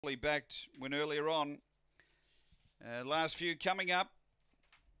Backed when earlier on. Last few coming up.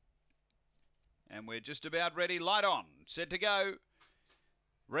 And we're just about ready. Light on. Set to go.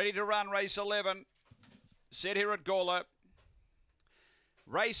 Ready to run race 11. Set here at Gawler.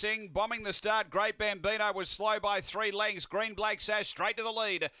 Racing, bombing the start. Great Bambino was slow by 3 lengths. Green Black Sash straight to the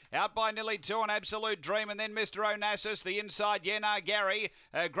lead. Out by nearly 2 on Absolute Dream. And then Mr. Onassis, the inside, Yenar Gary.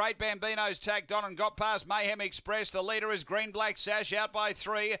 Great Bambino's tacked on and got past Mayhem Express. The leader is Green Black Sash out by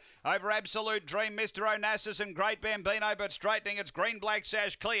 3. Over Absolute Dream, Mr. Onassis and Great Bambino. But straightening, it's Green Black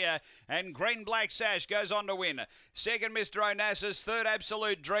Sash clear. And Green Black Sash goes on to win. Second, Mr. Onassis. Third,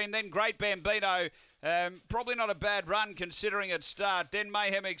 Absolute Dream. Then Great Bambino. Probably not a bad run considering its start. Then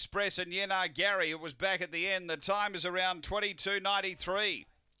Mayhem Express and Yenar Gary. It was back at the end. The time is around 22.93.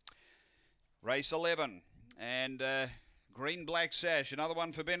 Race 11. And Green Black Sash. Another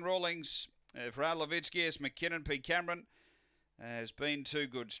one for Ben Rawlings. For Al Levitsky, McKinnon, P. Cameron has been too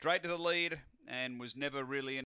good. Straight to the lead and was never really